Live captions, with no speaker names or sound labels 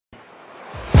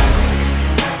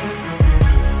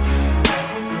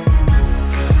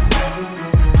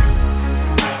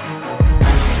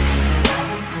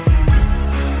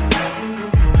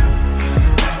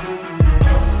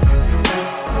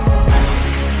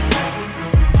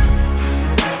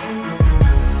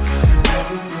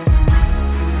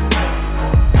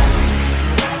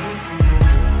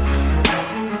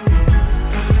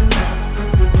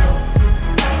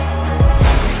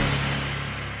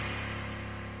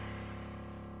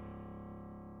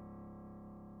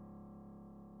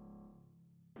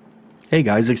Hey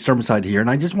guys, Extermicide here, and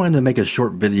I just wanted to make a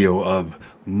short video of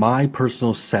my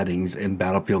personal settings in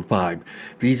Battlefield 5.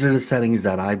 These are the settings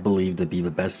that I believe to be the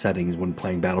best settings when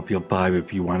playing Battlefield 5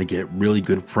 if you want to get really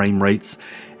good frame rates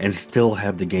and still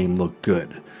have the game look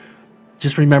good.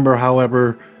 Just remember,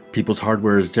 however, people's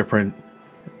hardware is different,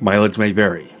 mileage may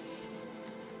vary.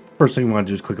 First thing you want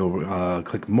to do is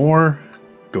click more,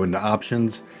 go into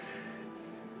options,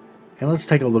 and let's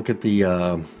take a look at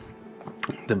the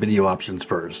video options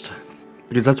first,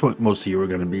 because that's what most of you are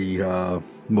going to be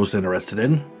most interested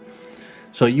in.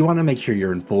 So you want to make sure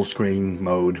you're in full screen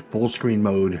mode. Full screen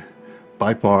mode,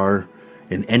 by far,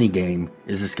 in any game,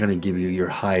 is just going to give you your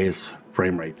highest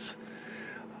frame rates.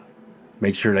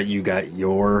 Make sure that you got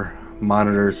your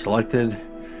monitor selected,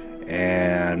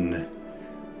 and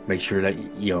make sure that,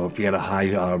 you know, if you got a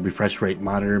high refresh rate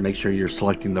monitor, make sure you're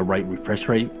selecting the right refresh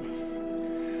rate.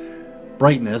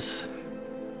 Brightness,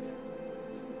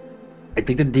 I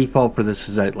think the default for this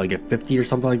is at like at 50 or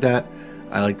something like that.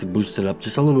 I like to boost it up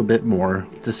just a little bit more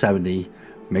to 70.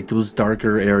 Make those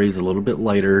darker areas a little bit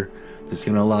lighter. This is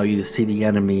going to allow you to see the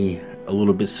enemy a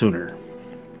little bit sooner.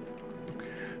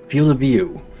 Field of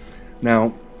view.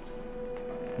 Now,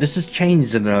 this has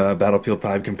changed in Battlefield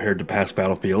 5 compared to past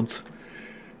Battlefields.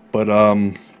 But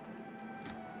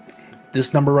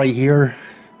this number right here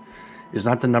is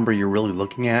not the number you're really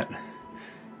looking at.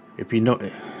 If you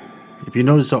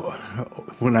notice,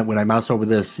 when I mouse over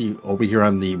this, over here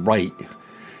on the right,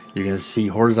 you're going to see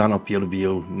horizontal field of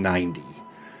view 90.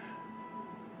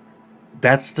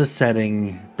 That's the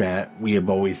setting that we have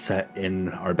always set in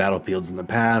our Battlefields in the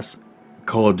past.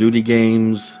 Call of Duty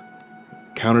games,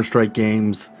 Counter-Strike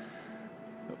games,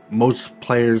 most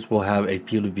players will have a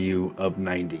field of view of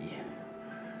 90.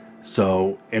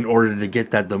 So in order to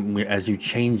get that, as you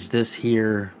change this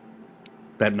here,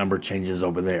 that number changes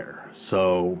over there.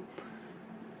 So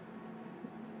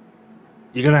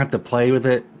you're gonna have to play with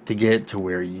it to get to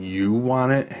where you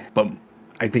want it, but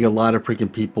I think a lot of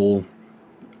freaking people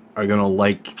are gonna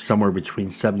like somewhere between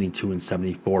 72 and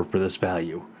 74 for this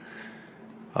value.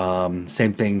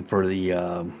 Same thing for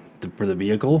the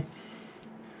vehicle.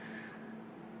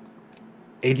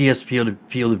 ADS field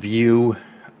of view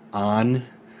on,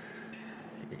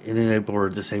 enable or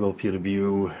disable field of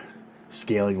view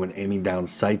scaling when aiming down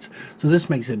sights. So this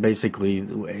makes it basically,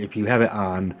 if you have it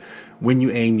on, when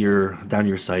you aim down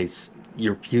your sights,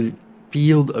 your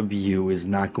field of view is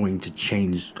not going to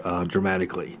change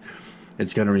dramatically.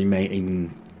 It's going to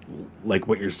remain like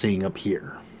what you're seeing up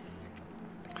here.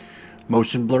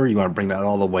 Motion blur, you want to bring that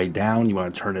all the way down, you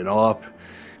want to turn it off.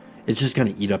 It's just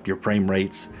going to eat up your frame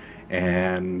rates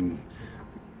and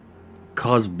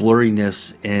cause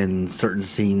blurriness in certain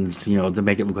scenes, you know, to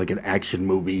make it look like an action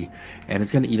movie, and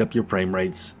it's going to eat up your frame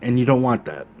rates, and you don't want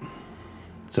that.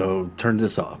 So turn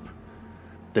this off.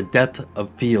 The depth of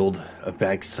field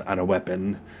effects on a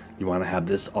weapon, you want to have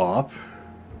this off.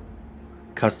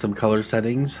 Custom color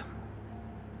settings,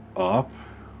 off.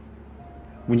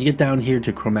 When you get down here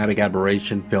to chromatic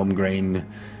aberration, film grain,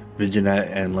 vignette,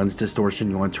 and lens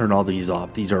distortion, you want to turn all these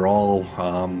off. These are all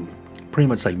pretty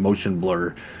much like motion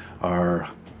blur, are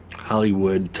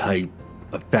Hollywood type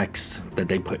effects that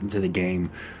they put into the game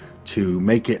to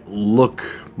make it look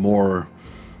more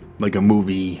like a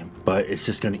movie, but it's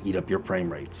just going to eat up your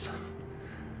frame rates.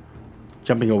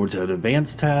 Jumping over to the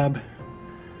advanced tab,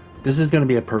 this is going to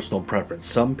be a personal preference.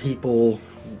 Some people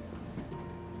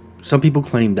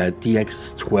claim that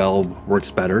DX12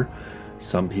 works better.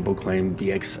 Some people claim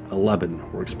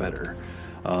DX11 works better.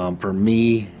 For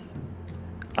me,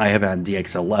 I have had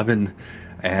DX11,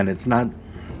 and it's not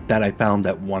that I found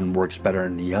that one works better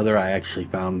than the other. I actually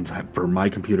found that for my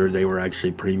computer they were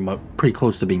actually pretty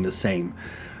close to being the same.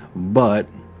 But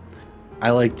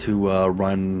I like to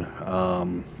run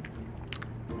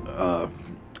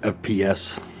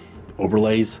FPS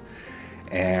overlays,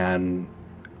 and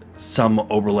some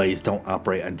overlays don't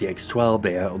operate on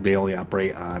DX12. They only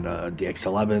operate on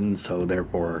DX11, so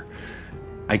therefore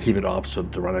I keep it off so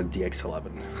to run on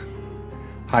DX11.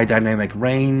 High dynamic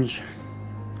range,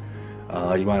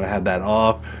 you want to have that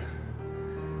off,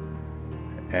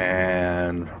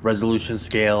 and resolution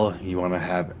scale you want to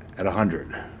have at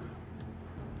 100.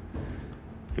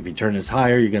 If you turn this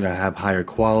higher, you're going to have higher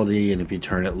quality, and if you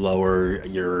turn it lower,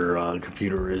 your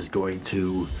computer is going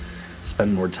to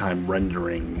spend more time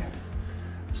rendering.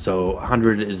 So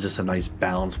 100 is just a nice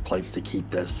balanced place to keep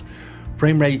this.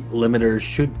 Frame rate limiter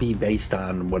should be based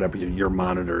on whatever your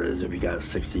monitor is. If you got a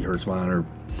 60 hertz monitor,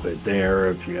 put it there.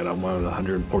 If you got one of the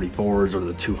 144s or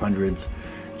the 200s,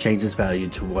 change this value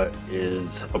to what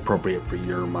is appropriate for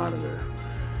your monitor.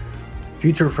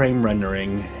 Future frame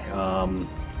rendering,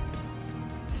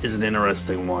 is an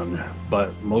interesting one,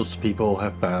 but most people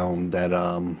have found that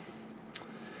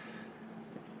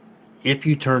if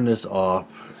you turn this off,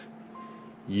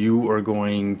 you are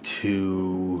going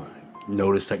to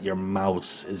notice that your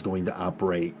mouse is going to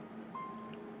operate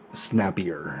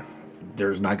snappier.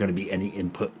 There's not going to be any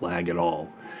input lag at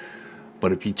all.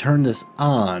 But if you turn this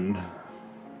on,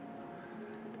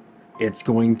 it's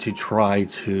going to try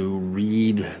to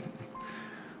read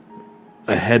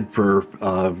ahead for,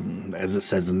 as it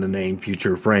says in the name,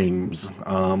 future frames,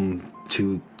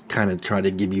 to kind of try to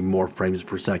give you more frames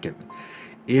per second.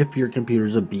 If your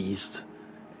computer's a beast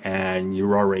and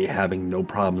you're already having no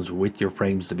problems with your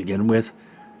frames to begin with,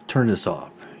 turn this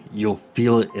off. You'll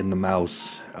feel it in the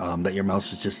mouse, that your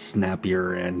mouse is just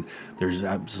snappier and there's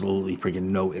absolutely freaking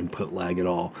no input lag at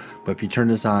all. But if you turn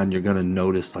this on, you're going to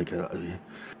notice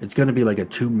it's going to be like a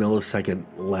 2 millisecond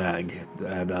lag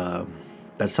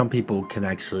that some people can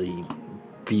actually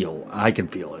feel. I can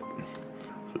feel it.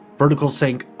 Vertical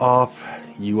sync off,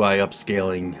 UI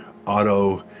upscaling,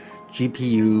 auto,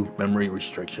 GPU memory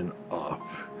restriction off.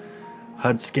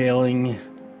 HUD scaling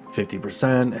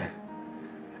 50%.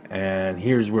 And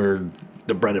here's where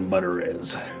the bread and butter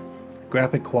is.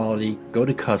 Graphic quality, go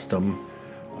to custom,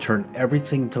 turn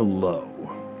everything to low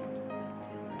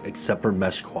except for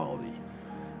mesh quality.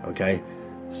 Okay,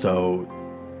 so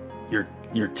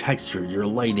your texture, your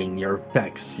lighting, your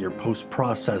effects, your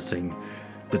post-processing,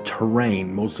 the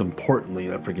terrain, most importantly,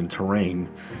 that freaking terrain,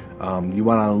 you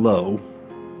want on low.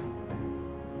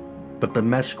 But the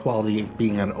mesh quality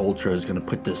being on ultra is going to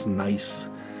put this nice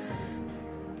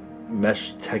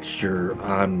mesh texture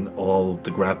on all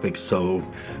the graphics, so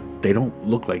they don't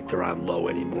look like they're on low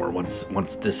anymore once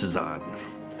this is on.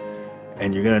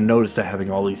 And you're going to notice that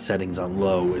having all these settings on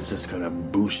low is just going to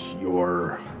boost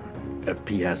your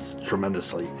FPS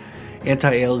tremendously.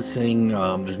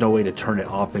 Anti-aliasing, there's no way to turn it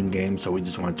off in game, so we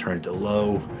just want to turn it to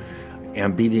low.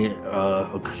 Ambient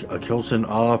occlusion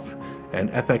off,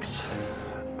 and FX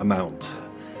amount.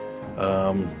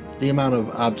 The amount of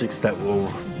objects that will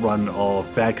run all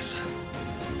effects,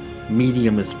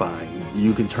 medium is fine.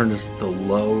 You can turn this to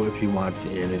low if you want,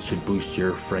 and it should boost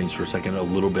your frames per second a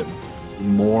little bit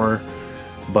more.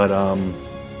 But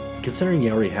considering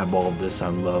you already have all of this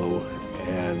on low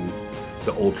and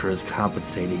the ultra is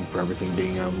compensating for everything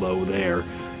being on low there,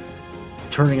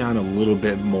 turning on a little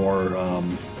bit more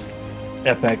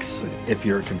FX, if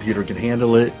your computer can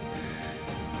handle it,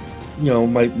 you know,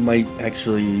 might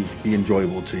actually be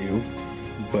enjoyable to you.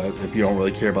 But if you don't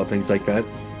really care about things like that,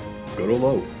 go to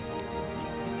low.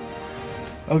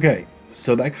 Okay,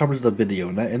 so that covers the video,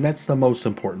 and that's the most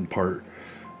important part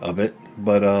of it.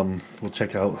 But we'll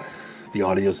check out the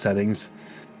audio settings.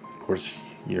 Of course,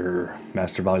 your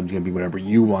master volume is going to be whatever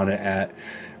you want it at.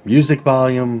 Music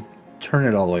volume, turn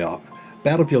it all the way off.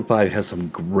 Battlefield 5 has some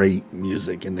great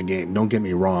music in the game, don't get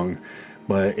me wrong,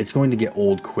 but it's going to get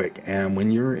old quick. And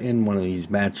when you're in one of these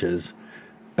matches,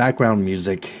 background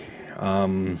music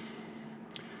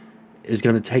is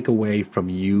going to take away from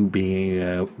you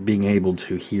being able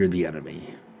to hear the enemy.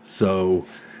 So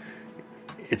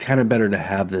it's kind of better to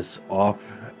have this off,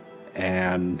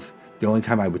 and the only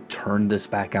time I would turn this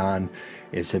back on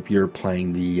is if you're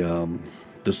playing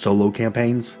the solo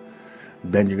campaigns.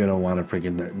 Then you're going to want to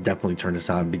freaking definitely turn this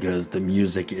on, because the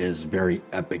music is very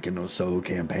epic in those solo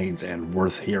campaigns and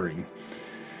worth hearing.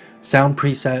 Sound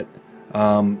preset.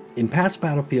 In past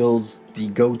Battlefields, the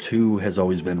go-to has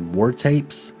always been war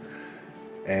tapes,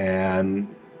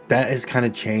 and that has kind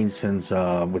of changed since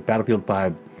with Battlefield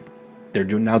 5, they're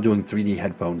now doing 3D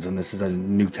headphones, and this is a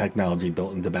new technology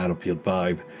built into Battlefield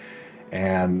 5.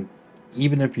 And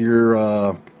even if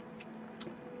you're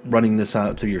running this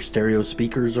out through your stereo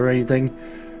speakers or anything,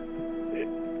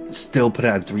 still put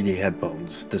on 3D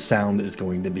headphones. The sound is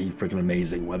going to be freaking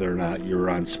amazing, whether or not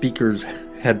you're on speakers,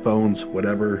 headphones,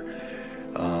 whatever.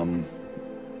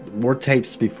 War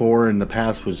tapes before in the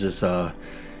past was just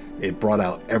it brought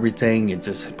out everything. It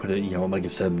just put it, you know, like I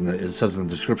said, it says in the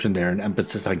description there, an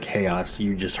emphasis on chaos.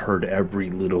 You just heard every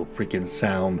little freaking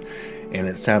sound, and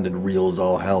it sounded real as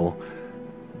all hell.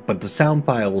 But the sound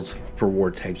files for war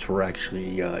tapes were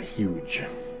actually huge,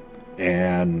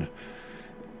 and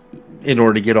in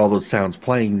order to get all those sounds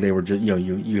playing, they were just, you know,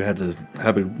 you had to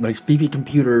have a nice beefy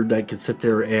computer that could sit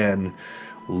there and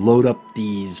load up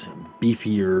these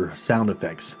beefier sound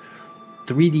effects.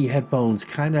 3D headphones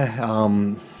kind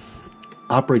of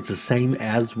operates the same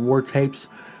as war tapes,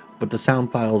 but the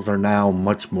sound files are now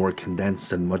much more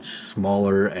condensed and much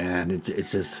smaller, and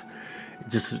it's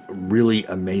just really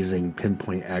amazing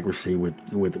pinpoint accuracy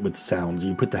with sounds.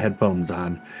 You put the headphones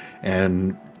on,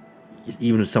 and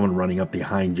even if someone running up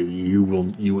behind you, you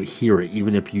will hear it,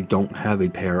 even if you don't have a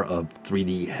pair of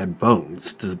 3D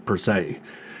headphones per se.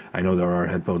 I know there are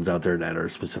headphones out there that are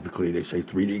specifically, they say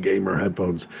 3D gamer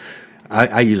headphones.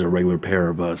 I use a regular pair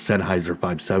of Sennheiser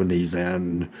 570s,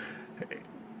 and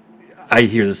I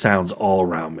hear the sounds all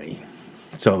around me.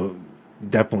 So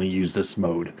definitely use this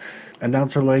mode.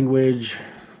 Announcer language,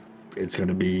 it's going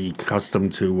to be custom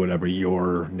to whatever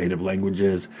your native language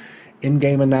is.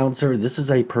 In-game announcer, this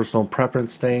is a personal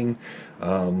preference thing.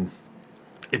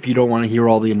 If you don't want to hear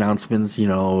all the announcements, you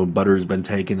know, butter's been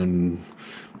taken and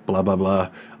blah blah blah,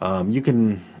 you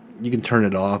can turn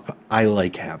it off. I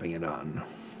like having it on.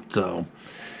 So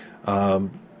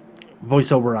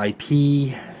voice over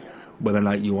IP, whether or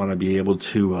not you want to be able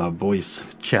to voice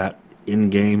chat in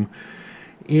game,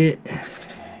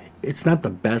 it's not the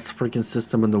best freaking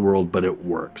system in the world, but it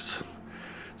works,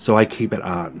 so I keep it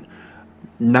on.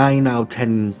 9 out of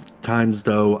 10 times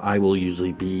though, I will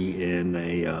usually be in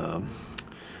a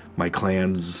my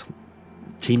clan's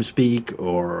TeamSpeak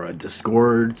or a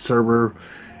Discord server,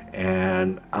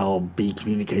 and I'll be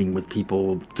communicating with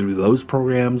people through those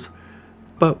programs.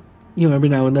 But you know, every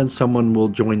now and then someone will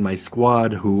join my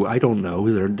squad who I don't know.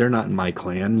 They're not in my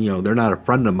clan. You know, they're not a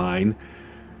friend of mine,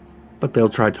 but they'll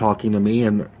try talking to me,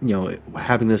 and you know,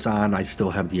 having this on, I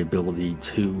still have the ability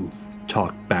to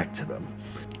talk back to them.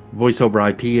 Voice over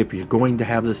IP, if you're going to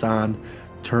have this on,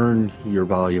 turn your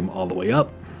volume all the way up,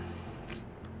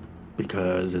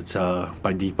 because it's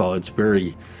by default it's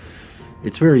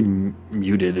very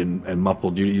muted and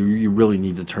muffled. You really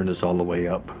need to turn this all the way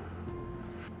up.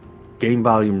 Game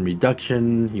volume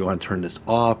reduction, you want to turn this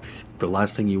off. The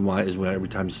last thing you want is when every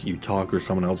time you talk or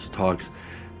someone else talks,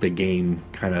 the game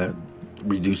kind of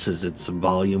reduces its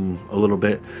volume a little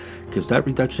bit, because that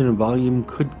reduction in volume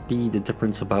could be the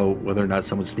difference about whether or not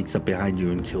someone sneaks up behind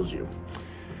you and kills you.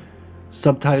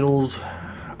 Subtitles,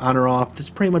 on or off. This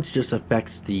pretty much just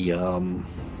affects the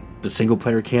single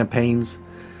player campaigns,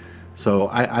 so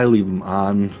I leave them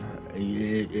on.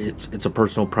 It's a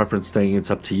personal preference thing.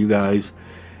 It's up to you guys.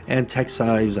 And text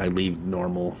size, I leave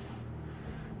normal.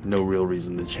 No real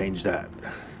reason to change that.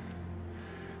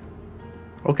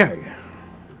 Okay.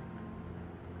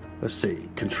 Let's see.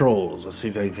 Controls. Let's see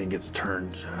if anything gets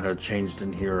changed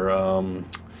in here.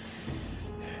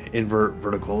 Invert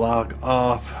vertical lock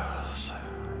off.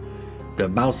 The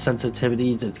mouse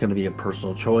sensitivities, it's going to be a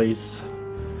personal choice.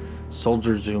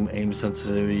 Soldier zoom aim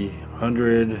sensitivity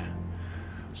 100.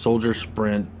 Soldier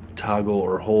sprint toggle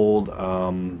or hold.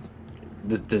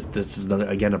 This is another,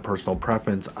 again, a personal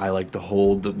preference. I like to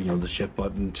hold the shift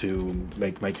button to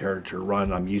make my character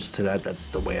run. I'm used to that.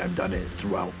 That's the way I've done it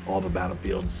throughout all the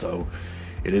battlefields, so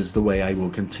it is the way I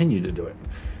will continue to do it.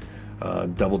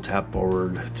 Double tap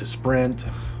forward to sprint.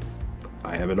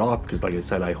 I have it off because, like I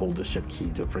said, I hold the shift key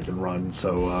to freaking run.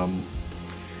 So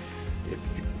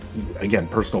again,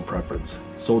 personal preference.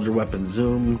 Soldier weapon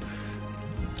zoom.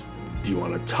 Do you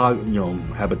want to toggle,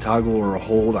 have a toggle or a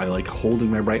hold? I like holding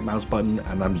my right mouse button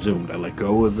and I'm zoomed. I let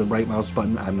go of the right mouse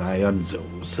button and I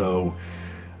unzoom. So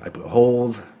I put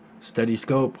hold, steady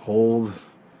scope, hold.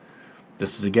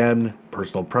 This is, again,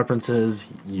 personal preferences.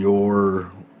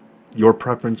 Your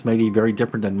preference may be very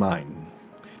different than mine.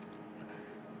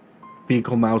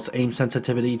 Vehicle mouse aim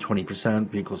sensitivity 20%.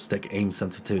 Vehicle stick aim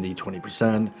sensitivity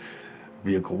 20%.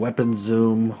 Vehicle weapon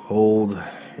zoom, hold,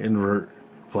 invert.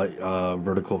 Flight,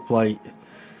 vertical flight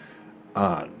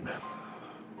on.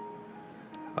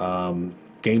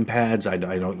 Game pads, I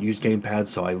don't use game pads,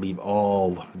 so I leave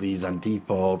all these on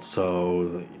default,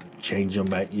 so change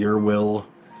them at your will.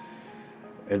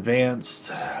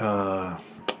 Advanced,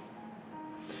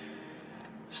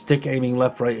 stick aiming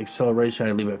left right acceleration,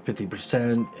 I leave it at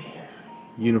 50%.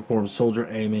 Uniform soldier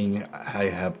aiming, I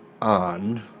have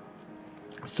on.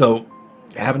 So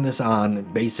having this on,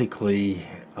 basically,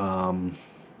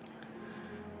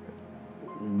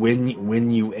 when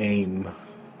you aim,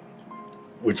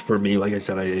 which for me, like I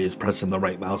said, is pressing the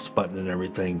right mouse button and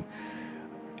everything,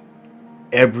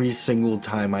 every single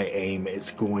time I aim,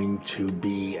 it's going to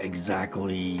be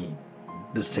exactly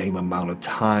the same amount of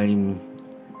time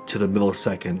to the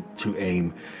millisecond to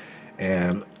aim,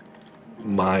 and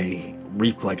my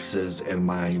reflexes and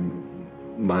my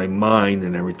mind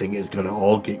and everything is going to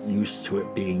all get used to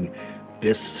it being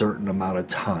this certain amount of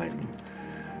time.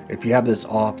 If you have this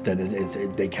off,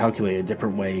 then they calculate a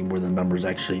different way where the numbers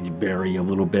actually vary a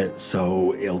little bit,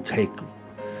 so it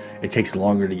takes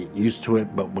longer to get used to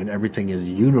it. But when everything is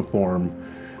uniform,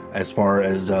 as far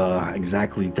as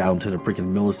exactly down to the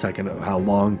freaking millisecond of how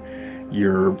long,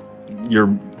 your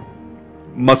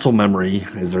muscle memory,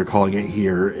 as they're calling it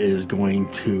here, is going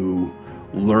to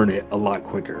learn it a lot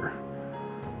quicker.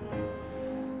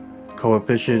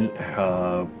 Coefficient,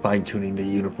 fine-tuning the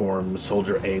uniform,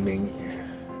 soldier aiming,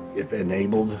 if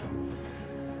enabled,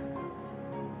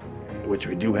 which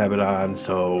we do have it on.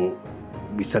 So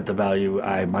we set the value.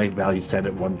 My value set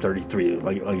at 133.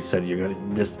 Like I said,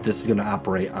 this is gonna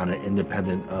operate on an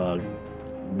independent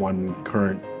one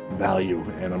current value,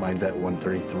 and mine's at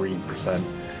 133%.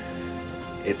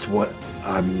 It's what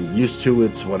I'm used to.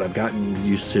 It's what I've gotten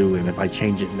used to, and if I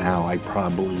change it now, I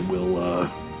probably will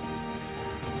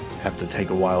have to take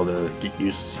a while to get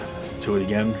used to it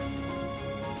again.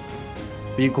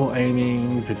 Vehicle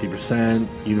aiming 50%.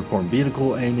 Uniform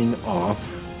vehicle aiming off.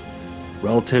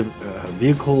 Relative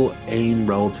vehicle aim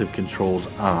relative controls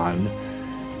on.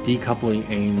 Decoupling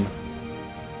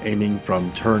aiming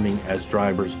from turning as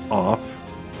drivers off.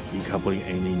 Decoupling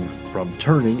aiming from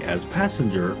turning as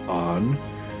passenger on.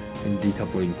 And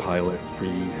decoupling pilot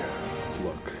free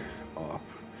look off.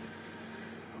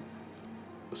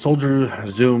 Soldier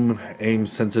zoom aim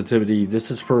sensitivity.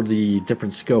 This is for the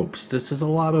different scopes. This is a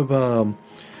lot of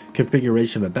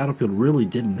configuration that Battlefield really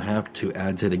didn't have to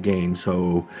add to the game,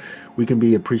 so we can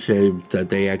be appreciative that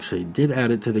they actually did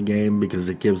add it to the game, because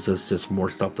it gives us just more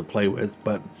stuff to play with.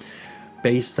 But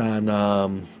based on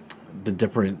the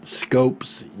different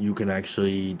scopes, you can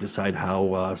actually decide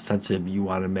how sensitive you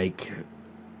want to make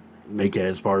it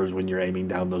as far as when you're aiming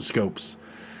down those scopes.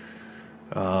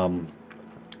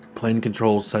 Plane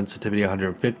control sensitivity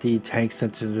 150, tank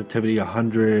sensitivity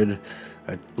 100.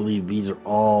 I believe these are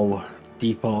all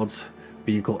defaults.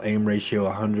 Vehicle aim ratio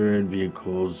 100,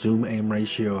 vehicle zoom aim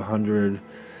ratio 100,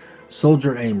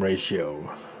 soldier aim ratio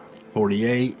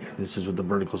 48. This is with the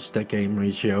vertical stick aim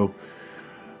ratio.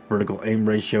 Vertical aim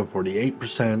ratio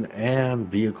 48%, and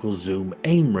vehicle zoom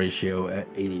aim ratio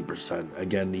at 80%.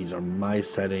 Again, these are my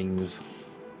settings.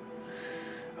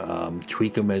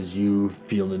 Tweak them as you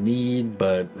feel the need,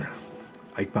 but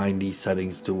I find these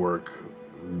settings to work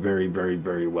very, very,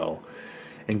 very well.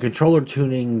 In controller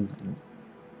tuning,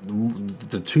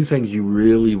 the two things you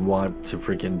really want to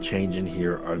freaking change in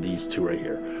here are these two right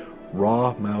here.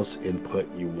 Raw mouse input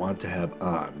you want to have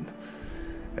on.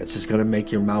 It's just going to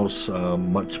make your mouse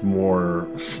much more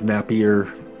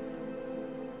snappier,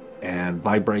 and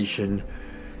vibration.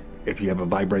 If you have a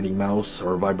vibrating mouse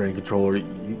or a vibrating controller,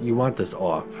 you want this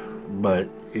off. But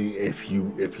if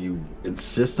you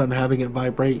insist on having it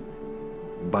vibrate,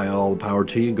 by all the power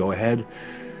to you, go ahead.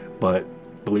 But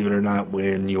believe it or not,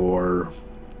 when you're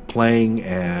playing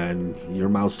and your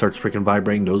mouse starts freaking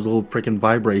vibrating, those little freaking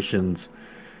vibrations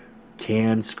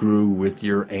can screw with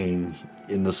your aim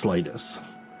in the slightest.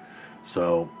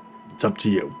 So it's up to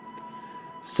you.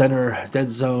 Center dead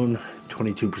zone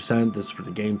 22%. This is for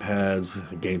the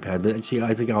gamepad. See,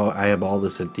 I think I have all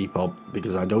this at default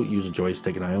because I don't use a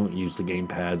joystick and I don't use the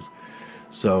gamepads.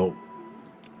 So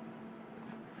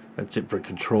that's it for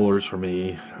controllers for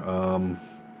me.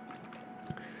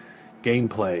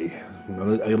 Gameplay.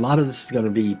 A lot of this is going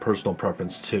to be personal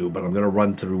preference too, but I'm going to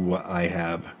run through what I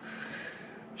have.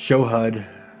 Show HUD.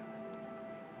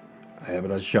 I have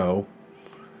it on show.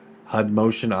 HUD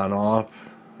motion on off,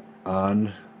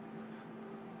 on.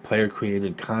 Player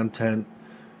created content.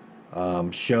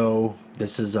 Show.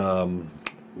 This is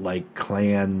like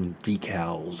clan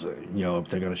decals. You know, if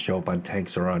they're going to show up on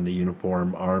tanks or on the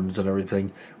uniform arms and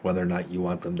everything, whether or not you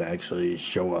want them to actually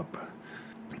show up.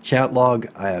 Chat log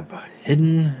I have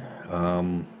hidden.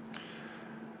 To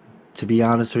be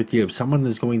honest with you, if someone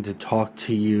is going to talk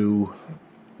to you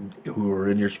who are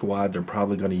in your squad, they're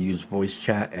probably going to use voice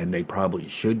chat, and they probably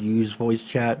should use voice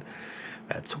chat.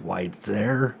 That's why it's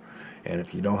there. And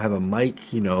if you don't have a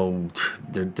mic, you know,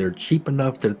 they're cheap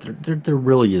enough that there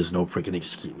really is no freaking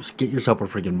excuse. Get yourself a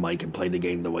freaking mic and play the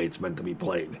game the way it's meant to be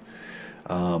played.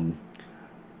 But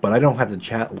I don't have the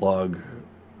chat log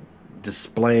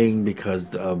displaying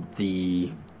because of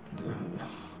the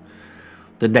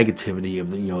negativity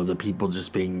of the, you know, the people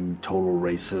just being total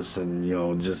racists and, you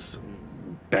know, just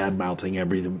bad mouthing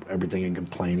everything and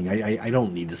complaining. I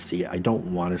don't need to see it. I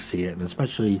don't want to see it, and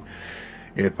especially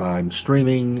if I'm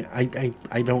streaming, I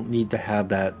don't need to have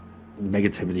that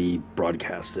negativity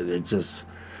broadcasted. It just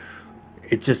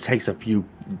takes a few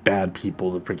bad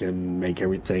people to freaking make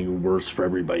everything worse for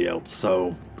everybody else.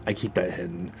 So I keep that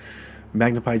hidden.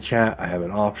 Magnified chat, I have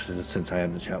it off since I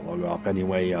have the chat log off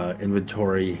anyway.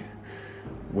 Inventory,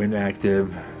 when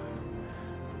active.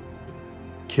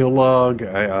 Kill log,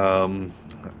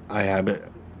 I have it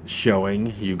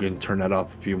showing. You can turn that off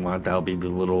if you want. That'll be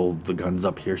the guns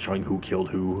up here showing who killed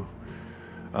who.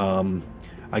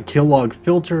 A kill log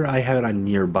filter, I have it on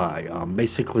nearby.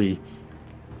 Basically,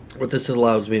 what this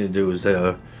allows me to do is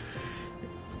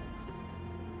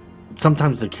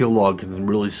sometimes the kill log can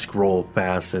really scroll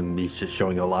fast and be just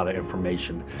showing a lot of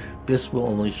information. This will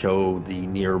only show the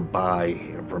nearby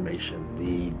information,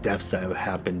 the deaths that have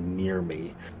happened near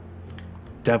me.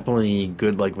 Definitely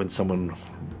good, like when someone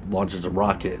launches a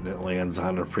rocket and it lands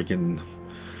on a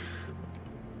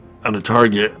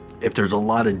target. If there's a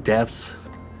lot of deaths,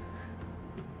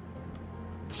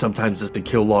 sometimes the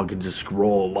kill log can just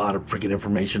scroll a lot of freaking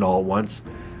information all at once.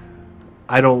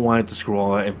 I don't want it to scroll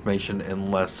all that information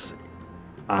unless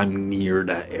I'm near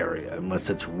that area, unless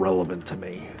it's relevant to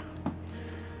me.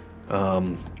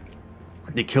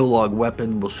 The kill log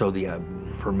weapon will show the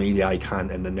for me the icon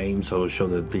and the name, so it'll show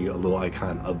the little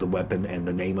icon of the weapon and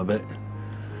the name of it.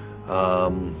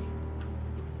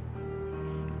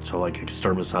 So like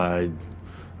extermicide,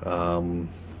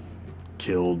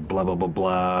 killed blah blah blah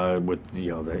blah, with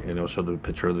and it'll show the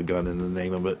picture of the gun and the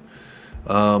name of it.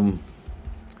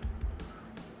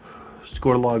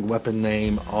 Score log, weapon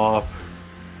name, off.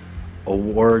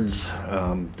 Awards,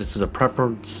 this is a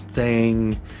preference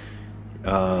thing.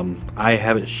 I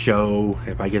have it show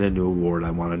if I get a new award,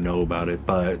 I want to know about it,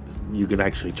 but you can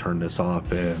actually turn this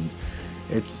off, and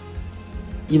it's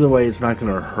either way, it's not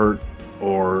going to hurt,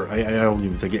 or I don't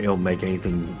even think it'll make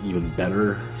anything even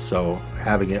better. So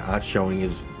having it not showing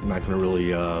is not going to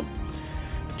really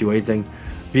do anything.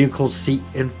 Vehicle seat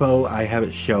info, I have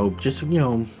it show just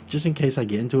just in case I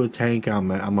get into a tank.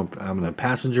 I'm a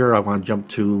passenger. I want to jump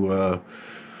to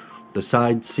the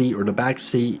side seat or the back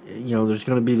seat. There's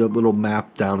going to be the little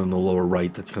map down in the lower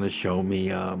right that's going to show me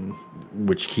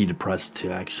which key to press to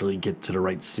actually get to the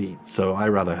right seat. So I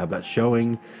rather have that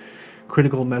showing.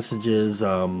 Critical messages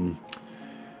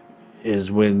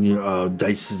is when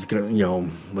DICE is gonna,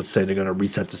 let's say they're gonna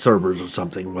reset the servers or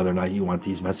something, whether or not you want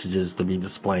these messages to be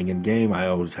displaying in game. I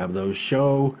always have those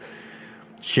show.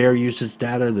 Share usage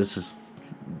data, this is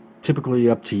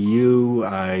typically up to you.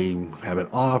 I have it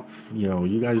off.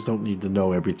 You guys don't need to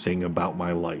know everything about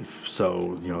my life,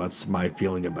 so that's my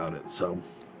feeling about it. So,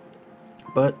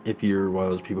 but if you're one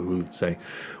of those people who say,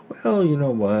 well, you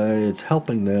know what, it's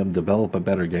helping them develop a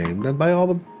better game, then by all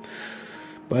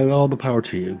the power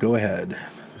to you. Go ahead,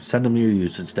 send them your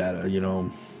usage data.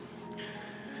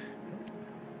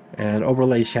 And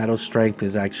overlay shadow strength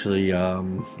is actually I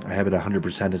have it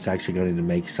 100%. It's actually going to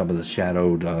make some of the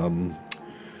shadowed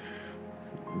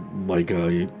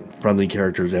friendly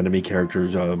characters, enemy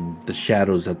characters, the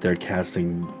shadows that they're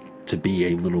casting to be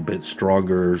a little bit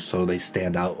stronger, so they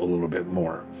stand out a little bit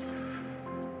more.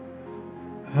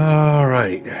 All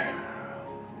right.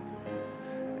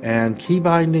 And key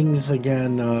bindings,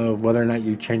 again, whether or not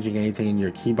you're changing anything in your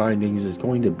key bindings is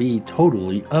going to be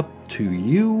totally up to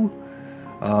you.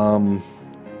 About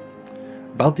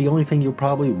the only thing you'll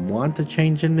probably want to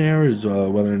change in there is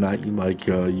whether or not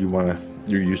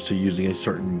you're used to using a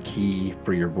certain key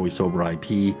for your voice over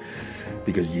IP,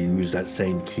 because you use that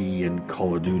same key in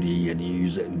Call of Duty and you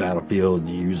use it in Battlefield and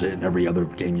you use it in every other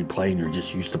game you play, and you're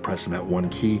just used to pressing that one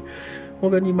key. Well,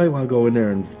 then you might want to go in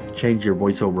there and change your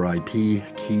voice over IP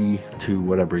key to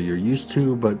whatever you're used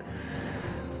to. But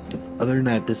other than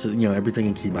that, this is, everything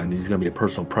in key binding is going to be a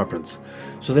personal preference.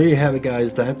 So there you have it,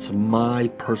 guys. That's my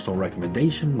personal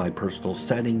recommendation, my personal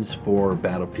settings for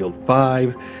Battlefield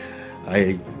 5.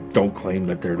 I don't claim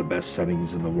that they're the best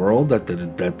settings in the world, that they're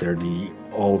the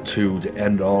all-to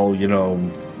end all,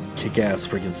 kick-ass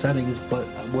freaking settings. But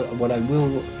what I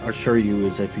will assure you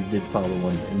is, if you did follow the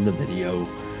ones in the video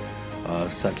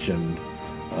section,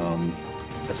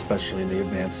 especially in the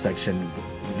advanced section,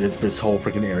 this whole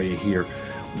freaking area here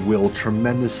will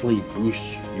tremendously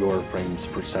boost your frames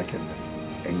per second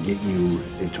and get you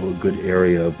into a good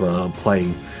area of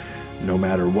playing, no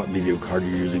matter what video card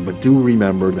you're using. But do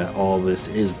remember that all this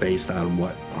is based on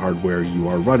what hardware you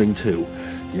are running to.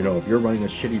 If you're running a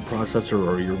shitty processor,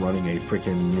 or you're running a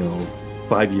freaking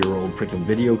 5-year-old freaking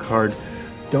video card,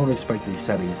 don't expect these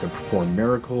settings to perform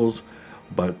miracles.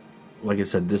 But like I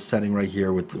said, this setting right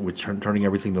here with turning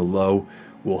everything to low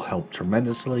will help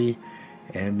tremendously.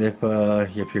 And if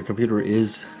your computer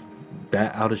is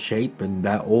that out of shape and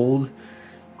that old,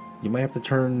 you might have to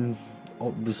turn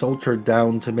this ultra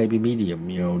down to maybe medium,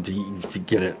 to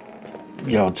get it,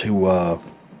 to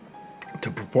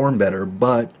perform better.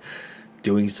 But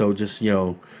doing so, just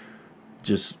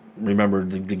remember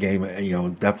the game,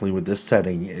 definitely with this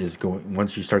setting is going,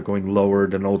 once you start going lower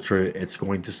than ultra, it's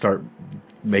going to start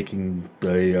making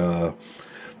the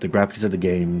graphics of the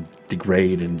game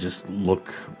degrade and just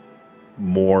look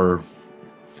more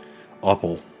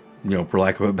awful, for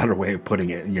lack of a better way of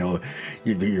putting it. Your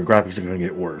graphics are going to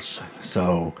get worse,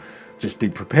 so just be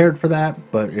prepared for that.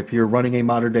 But if you're running a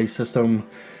modern day system,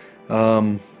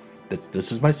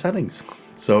 this is my settings.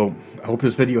 So I hope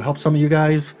this video helped some of you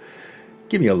guys.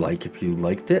 Give me a like if you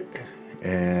liked it,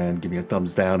 and give me a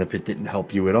thumbs down if it didn't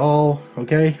help you at all.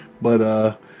 Okay,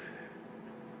 but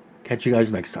catch you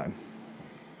guys next time.